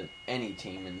losing to any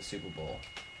team in the Super Bowl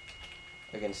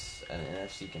against an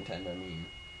NFC contender. I mean,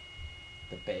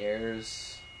 the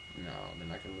Bears. No, they're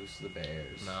not going to lose to the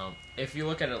Bears. No. If you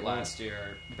look at it last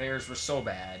year, the Bears were so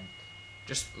bad.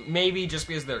 Maybe just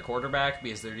because their quarterback,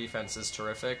 because their defense is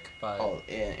terrific, but... Oh,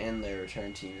 and their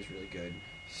return team is really good,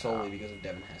 solely because of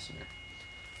Devin Hessner.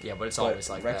 Yeah, but it's always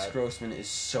like Rex that. Grossman is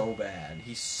so bad.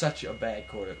 He's such a bad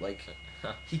quarterback. Like,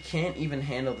 he can't even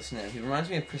handle the snap. He reminds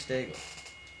me of Chris Daigle.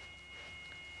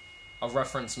 A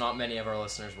reference not many of our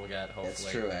listeners will get, hopefully.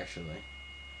 That's true, actually.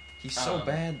 He's so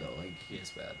bad, though. Like, he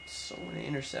is bad. So many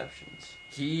interceptions.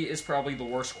 He is probably the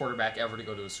worst quarterback ever to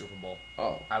go to a Super Bowl.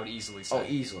 Oh. I would easily say. Oh,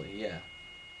 easily, yeah.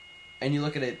 And you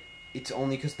look at it, it's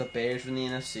only because the Bears were in the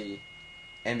NFC,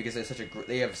 and because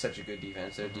they have such a good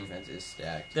defense. Their defense is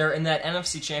stacked. They're in that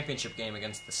NFC Championship game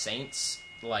against the Saints.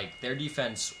 Like, their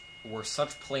defense were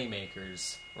such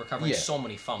playmakers, recovering so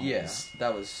many fumbles. Yeah,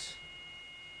 that was...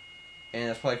 And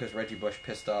that's probably because Reggie Bush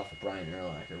pissed off Brian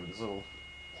Urlacher with his little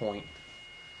point.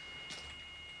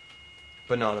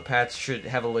 But no, the Pats should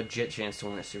have a legit chance to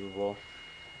win a Super Bowl.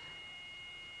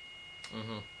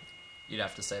 Mm-hmm. You'd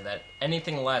have to say that.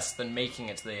 Anything less than making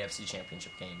it to the AFC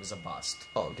Championship game is a bust.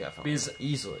 Oh, definitely. Because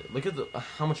easily. Look at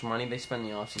how much money they spend in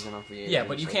the offseason on free agents. Yeah,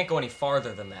 but you can't go any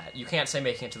farther than that. You can't say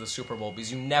making it to the Super Bowl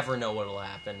because you never know what'll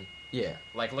happen. Yeah.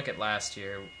 Like, look at last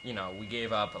year. You know, we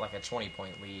gave up like a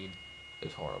 20-point lead. It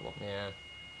was horrible. Yeah.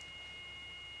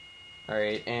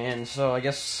 Alright, and so I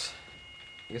guess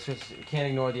we can't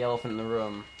ignore the elephant in the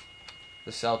room.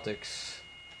 The Celtics.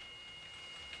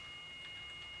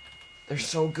 They're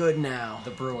so good now.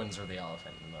 The Bruins are the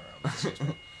elephant in the room. Excuse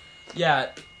me.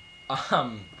 Yeah,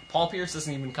 Paul Pierce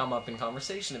doesn't even come up in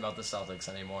conversation about the Celtics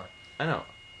anymore. I know.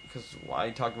 Because why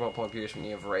talk about Paul Pierce when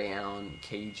you have Ray Allen,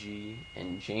 KG,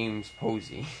 and James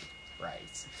Posey?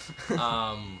 Right.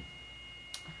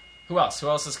 Who else? Who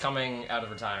else is coming out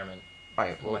of retirement? All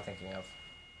right, Who am I thinking of?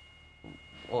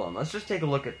 Hold on, let's just take a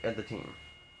look at the team.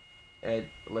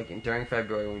 During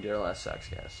February when we did our last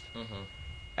Soxcast. Mm-hmm.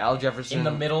 Al Jefferson... In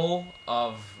the middle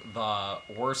of the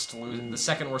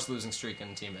second worst losing streak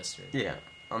in team history. Yeah,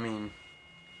 I mean,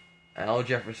 Al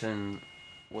Jefferson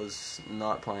was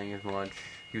not playing as much.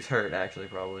 He was hurt, actually,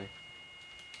 probably.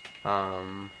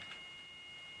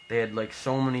 They had,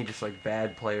 so many just,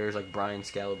 bad players, like Brian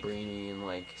Scalabrine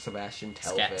and, Sebastian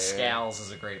Telfair. Scals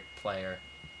is a great player.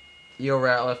 Eo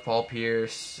Ratliff, Paul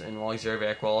Pierce, and Wally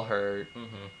Zervac were all hurt.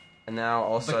 Mm-hmm. And now,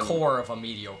 all of a sudden... The core of a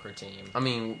mediocre team. I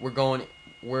mean, we're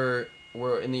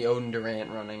in the Odin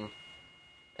Durant running,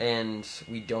 and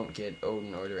we don't get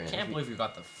Odin or Durant. I can't believe we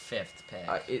got the 5th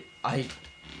pick.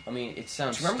 I mean, it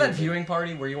sounds Do you remember that viewing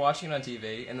party? Were you watching it on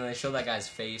TV, and then they showed that guy's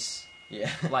face? Yeah.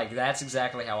 That's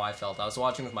exactly how I felt. I was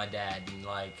watching with my dad, and,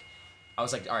 I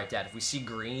was like, all right, Dad, if we see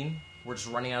green, we're just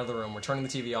running out of the room. We're turning the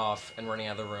TV off and running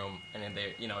out of the room. And then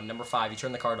they, number 5, you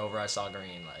turn the card over, I saw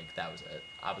green. That was it.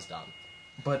 I was done.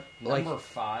 But, Number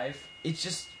 5? It's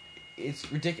just...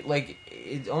 It's ridiculous.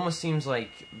 It almost seems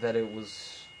like that it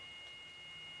was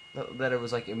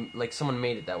like someone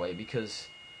made it that way because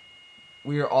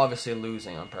we are obviously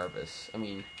losing on purpose. I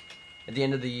mean, at the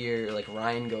end of the year,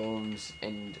 Ryan Gomes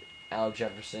and Al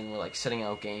Jefferson were setting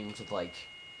out games with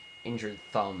injured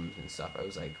thumbs and stuff. I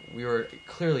was we were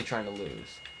clearly trying to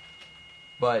lose,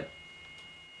 but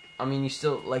I mean, you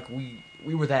still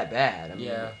we were that bad. I mean,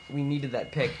 Yeah. we needed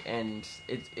that pick, and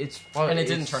it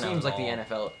didn't turn out seems at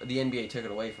like all. the NBA took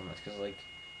it away from us because like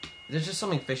there's just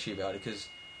something fishy about it because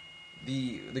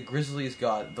the Grizzlies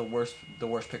got the worst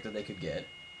pick that they could get,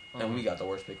 and we got the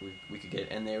worst pick we could get,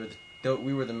 and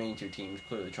we were the main two teams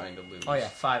clearly trying to lose. Oh yeah,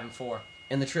 5-4.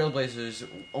 And the Trailblazers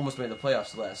almost made the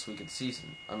playoffs last week of the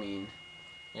season. I mean,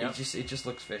 Yep. it just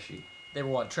looks fishy. They were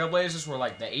what? Trailblazers were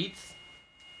like the 8th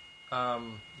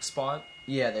spot.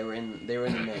 Yeah, they were in the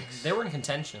mix. They were in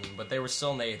contention, but they were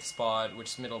still in the 8th spot, which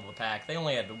is middle of the pack. They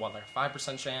only had what, like a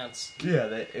 5% chance. Yeah,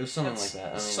 it was something That's like that.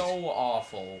 I mean, so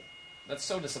awful. That's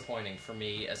so disappointing for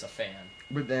me as a fan.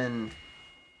 But then,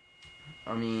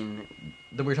 I mean,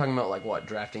 we were talking about like what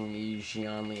drafting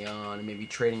Jean Leon and maybe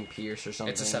trading Pierce or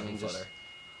something. It's a 7-footer.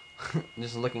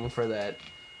 Just looking for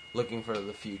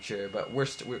the future. But we're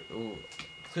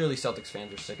clearly Celtics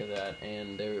fans are sick of that,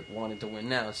 and they wanted to win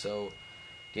now. So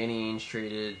Danny Ainge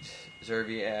traded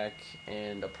Zerbiak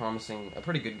and a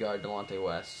pretty good guard, Delonte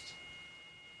West.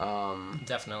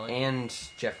 Definitely. And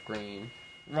Jeff Green.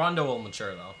 Rondo will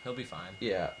mature though. He'll be fine.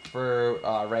 Yeah, for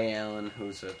Ray Allen,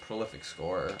 who's a prolific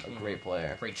scorer, a great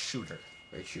player, Great shooter.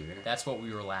 great shooter. That's what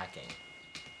we were lacking.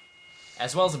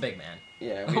 As well as a big man.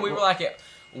 Yeah, We were lacking.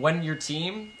 When your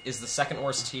team is the second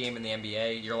worst team in the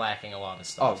NBA, you're lacking a lot of Oh,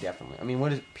 stuff. definitely. I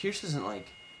mean, Pierce isn't like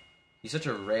he's such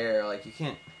a rare you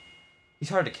can't. He's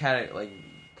hard to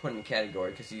put in a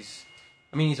category because he's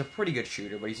a pretty good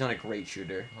shooter, but he's not a great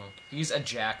shooter. He's a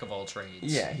jack of all trades.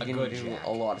 Yeah, he a can good do jack.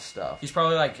 a lot of stuff. He's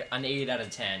probably like an 8 out of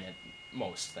 10 at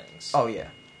most things. Oh yeah.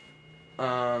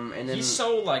 And then He's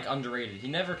so underrated. He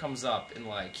never comes up in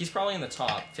he's probably in the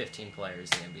top 15 players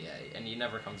in the NBA, and he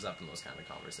never comes up in those kind of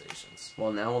conversations.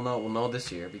 well, now we'll know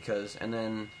this year because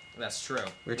That's true.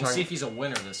 We'll We'll see if he's a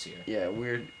winner this year. yeah,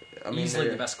 Easily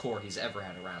the best core he's ever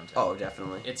had around him. Oh,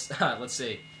 definitely. It's let's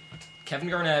see. Kevin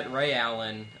Garnett, Ray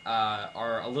Allen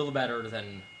are a little better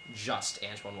than just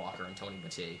Antoine Walker and Tony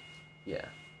Battie. Yeah.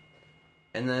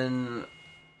 And then,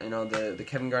 the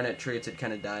Kevin Garnett trades had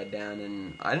kind of died down,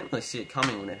 and I didn't really see it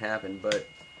coming when it happened, but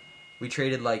we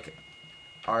traded,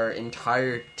 our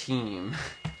entire team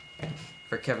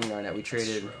for Kevin Garnett. We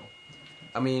traded... That's true.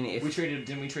 I mean,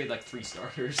 Didn't we trade 3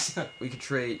 starters? we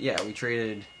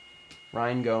traded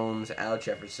Ryan Gomes, Al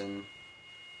Jefferson,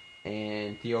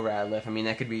 and Theo Radcliffe. I mean,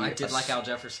 that could be... I did like Al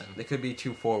Jefferson. There could be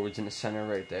 2 forwards in the center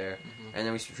right there. Mm-hmm. And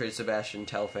then we traded Sebastian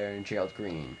Telfair and Gerald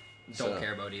Green. Don't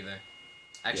care about either.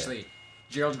 Actually,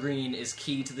 Gerald Green is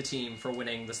key to the team for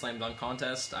winning the slam dunk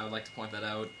contest. I would like to point that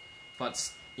out. But,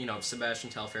 Sebastian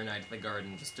Telfair Knight at the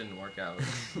Garden just didn't work out.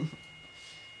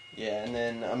 Yeah, and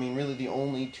then, really the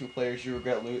only 2 players you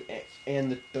regret losing,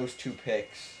 and those 2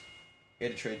 picks, we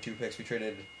had to trade 2 picks. We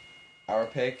traded our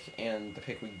pick and the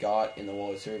pick we got in the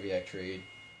Wallace-Zerbiak trade.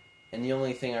 And the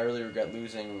only thing I really regret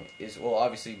losing is,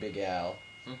 obviously Big Al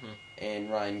and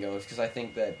Ryan Gomes, because I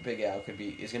think that Big Al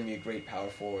is going to be a great power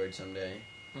forward someday.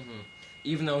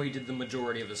 Even though he did the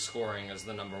majority of his scoring as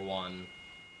the number 1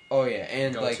 Oh yeah,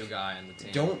 and go-to guy on the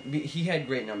team. He had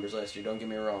great numbers last year. Don't get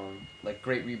me wrong,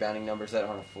 great rebounding numbers that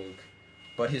aren't a fluke.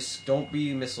 But don't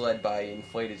be misled by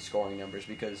inflated scoring numbers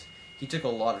because he took a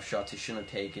lot of shots he shouldn't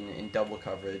have taken in double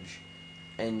coverage,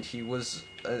 and he was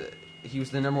the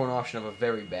number 1 option of a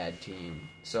very bad team.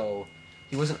 So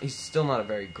he's still not a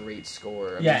very great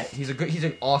scorer. I mean, he's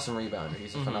an awesome rebounder.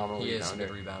 He's a phenomenal rebounder. He is a good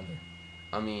rebounder.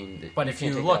 I mean, but if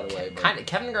you look,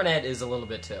 Kevin Garnett is a little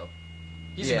bit too.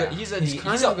 He's a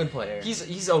good player.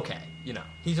 He's okay,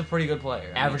 He's a pretty good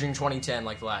player. Averaging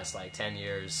 20-10 the last 10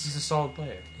 years. He's a solid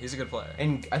player. He's a good player.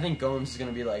 And I think Gomes is going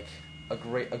to be a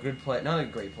good player, not a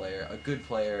great player, a good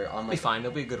player on He'll be fine.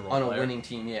 He'll be a good role on player. A winning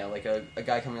team. Yeah, a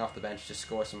guy coming off the bench to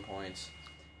score some points.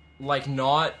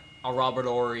 Not a Robert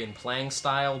Horry in playing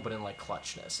style, but in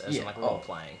clutchness, as in role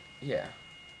playing. Yeah.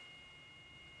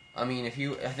 I mean, if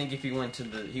you went to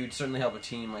he would certainly help a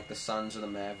team like the Suns or the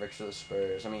Mavericks or the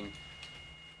Spurs. I mean,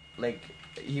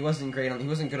 he wasn't great he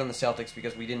wasn't good on the Celtics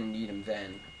because we didn't need him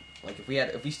then.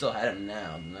 If we still had him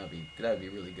now, then that would be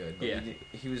really good. But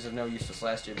he was of no use to us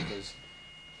last year because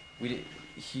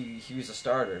he was a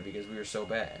starter because we were so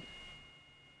bad.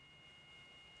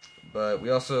 But we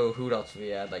also, who else we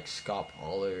had? Scott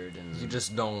Pollard and... You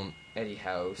just don't... Eddie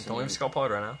House. Don't have Scott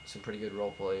Pollard right now? Some pretty good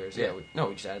role players. Yeah. We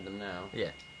just added them now. Yeah.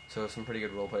 So some pretty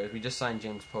good role players. We just signed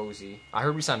James Posey. I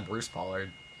heard we signed Bruce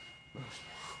Pollard.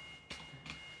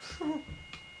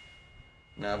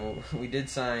 No, but we did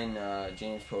sign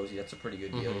James Posey. That's a pretty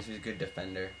good deal. He's a good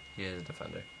defender. He is a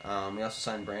defender. We also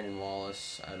signed Brandon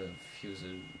Wallace he was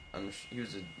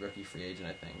a rookie free agent,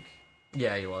 I think.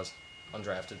 Yeah, he was.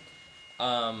 Undrafted.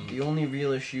 The only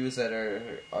real issue is that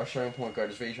our starting point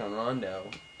guard is Rajon Rondo,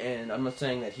 and I'm not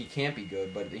saying that he can't be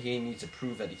good, but he needs to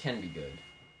prove that he can be good.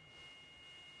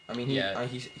 I mean,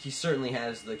 he certainly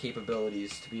has the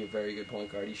capabilities to be a very good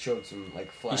point guard. He showed some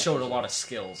flashes. He showed a lot of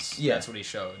skills. Yeah. That's what he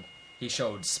showed. He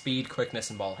showed speed, quickness,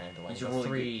 and ball handling. He's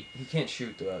really good. He can't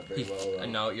shoot very well, though.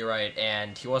 No, you're right,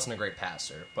 and he wasn't a great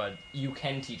passer, but you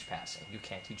can teach passing. You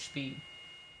can't teach speed.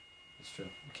 It's true.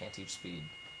 You can't teach speed.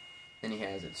 And he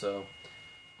has it, so...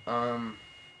 and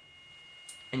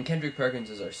Kendrick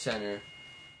Perkins is our center.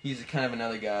 He's kind of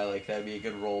another guy, that would be a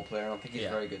good role player. I don't think he's a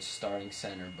very good starting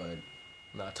center, but...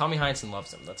 No, Tommy Heinsohn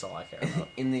loves him. That's all I care about.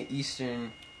 In the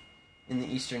Eastern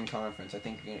Conference, I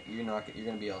think you're going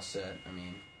to be all set. I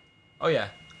mean... Oh, yeah.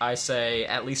 I say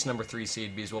at least number 3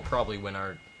 seed because we'll probably win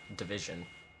our division.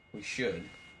 We should.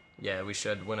 Yeah, we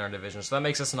should win our division. So that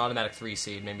makes us an automatic 3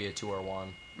 seed, maybe a 2 or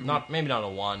 1. Mm-hmm. Maybe not a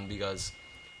 1 because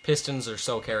Pistons are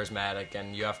so charismatic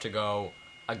and you have to go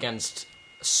against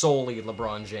solely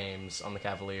LeBron James on the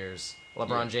Cavaliers.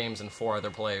 LeBron James and 4 other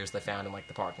players they found in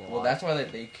the parking lot. Well, that's why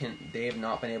they have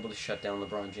not been able to shut down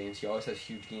LeBron James. He always has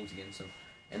huge games against him,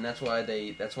 and that's why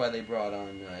they brought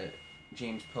on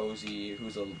James Posey,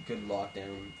 who's a good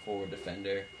lockdown forward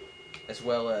defender, as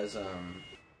well as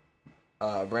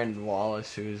Brandon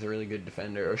Wallace, who's a really good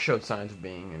defender, or showed signs of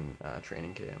being in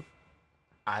training camp.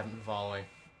 I haven't been following.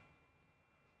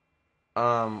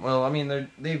 Well, I mean,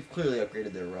 they've clearly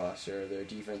upgraded their roster. Their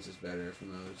defense is better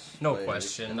from those. No players.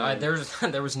 question.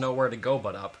 There was nowhere to go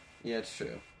but up. Yeah, it's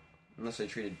true. Unless they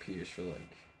traded Pierce for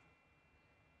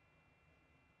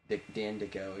Dan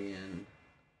Dickowian.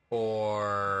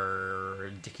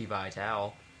 Or Dickie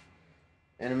Vitale.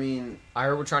 And I mean... I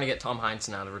heard we're trying to get Tom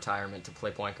Heinsohn out of retirement to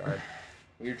play point guard.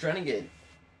 We were trying to get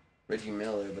Reggie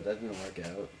Miller, but that didn't work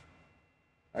out.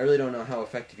 I really don't know how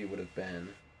effective he would have been.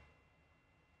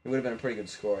 He would have been a pretty good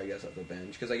scorer, I guess, off the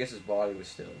bench, because I guess his body was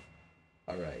still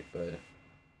alright, but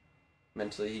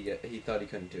mentally he thought he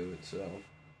couldn't do it, so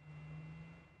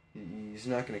he's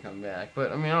not going to come back.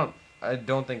 But, I mean, I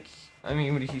don't think... I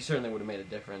mean, he certainly would have made a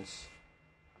difference.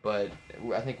 But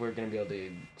I think we're going to be able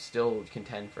to still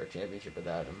contend for a championship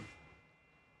without him.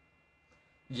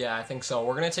 Yeah, I think so.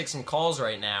 We're going to take some calls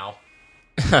right now.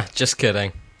 Just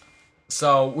kidding.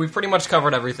 So, we've pretty much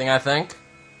covered everything, I think.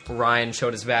 Ryan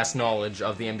showed his vast knowledge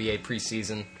of the NBA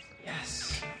preseason.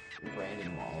 Yes.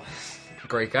 Brandon Wallace.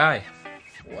 Great guy.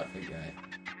 What a guy.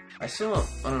 I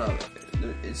don't know.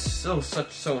 It's such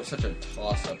a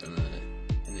toss-up in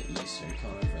the Eastern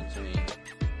Conference. I mean...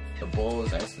 The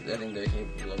Bulls, I think they're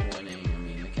capable of winning. I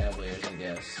mean, the Cavaliers, I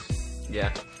guess.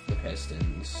 Yeah. The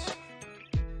Pistons.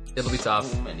 It'll be tough.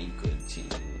 So many good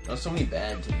teams. Oh, so many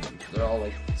bad teams. They're all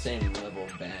the same level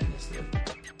of badness.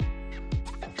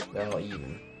 They're all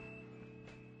even.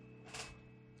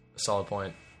 Solid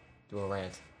point. Do a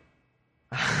rant.